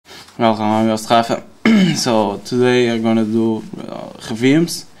Welcome, I'm your Rafa. So today I'm gonna do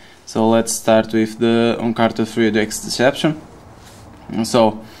reviews. So let's start with the Uncharted 3 Deception. So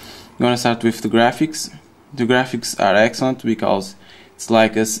I'm gonna start with the graphics. The graphics are excellent because it's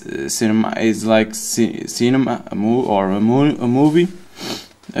like a cinema. It's like cinema, a movie.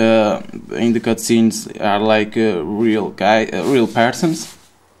 In the cutscenes are like real persons,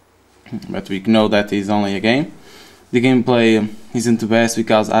 but we know that it's only a game. The gameplay isn't the best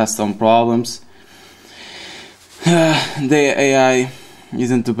because it has some problems. The AI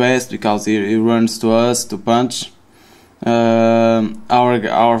isn't the best because it runs to us to punch.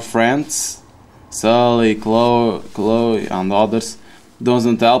 Our friends, Sully, Chloe and others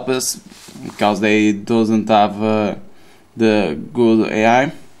doesn't help us because they doesn't have the good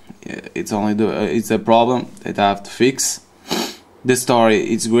AI. It's a problem that I have to fix. The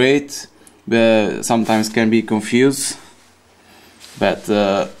story is great, but sometimes can be confused. But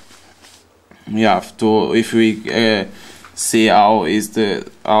we have to, if we see all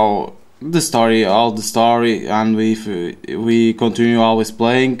the story, and if we continue always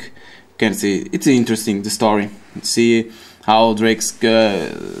playing, can see it's interesting, the story. See how Drake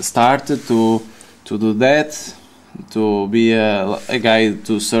started to do that, to be a guy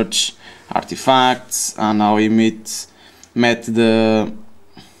to search artifacts, and how he met the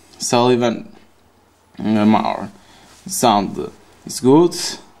Sullivan. Sound is good.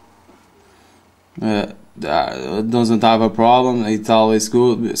 Doesn't have a problem. It's always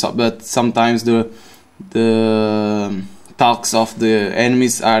good. But sometimes the talks of the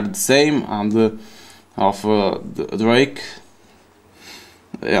enemies are the same, and of the Drake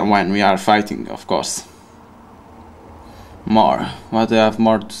when we are fighting, of course. What I have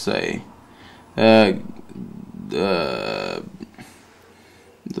more to say?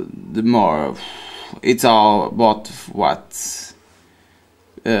 The more, it's all about what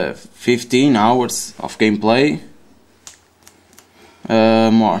 15 hours of gameplay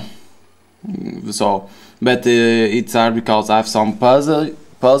more. So, but it's hard because I have some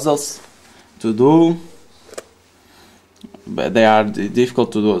puzzles to do, but they are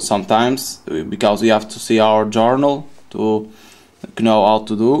difficult to do sometimes because we have to see our journal to know how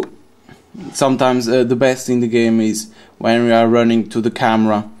to do. Sometimes the best in the game is when we are running to the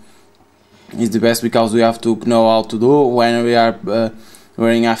camera. Is the best because we have to know how to do when we are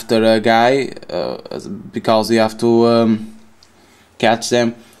running after a guy, because we have to catch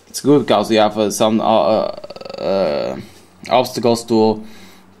them. It's good because we have some obstacles to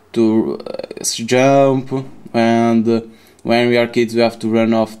jump, and when we are kids we have to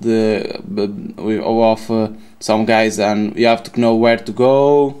run off some guys, and we have to know where to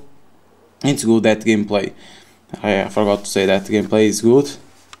go. It's good, that gameplay. I forgot to say that gameplay is good.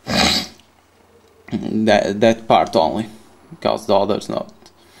 That part only, because the others not.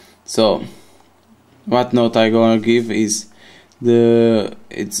 So what note I gonna give is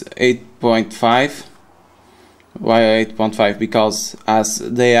it's 8.5. Why 8.5? Because as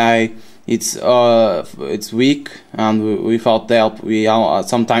the AI it's weak, and without help we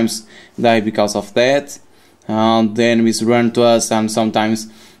sometimes die because of that, and the enemies run to us, and sometimes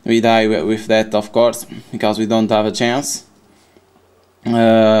we die with that, of course, because we don't have a chance.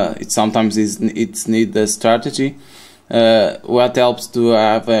 Sometimes it's need the strategy. What helps to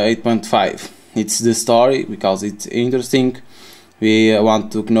have 8.5? It's the story, because it's interesting. We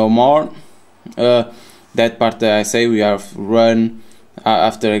want to know more. That part I say we have run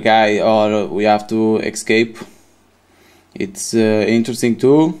after a guy, or we have to escape. It's interesting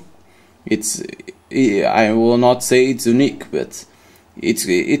too. I will not say it's unique, but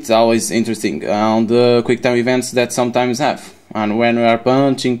it's always interesting, and quick time events that sometimes have. And when we are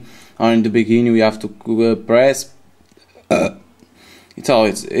punching, or in the beginning we have to press. It's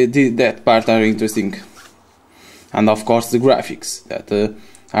always that part are interesting, and of course the graphics that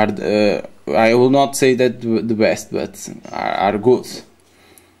are I will not say that the best, but are good.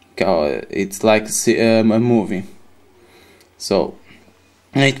 It's like a movie. So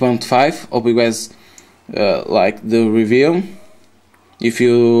 8.5. Hope you guys like the review. If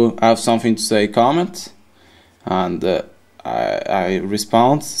you have something to say, comment, and I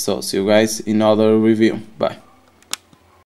respond. So see you guys in another review. Bye.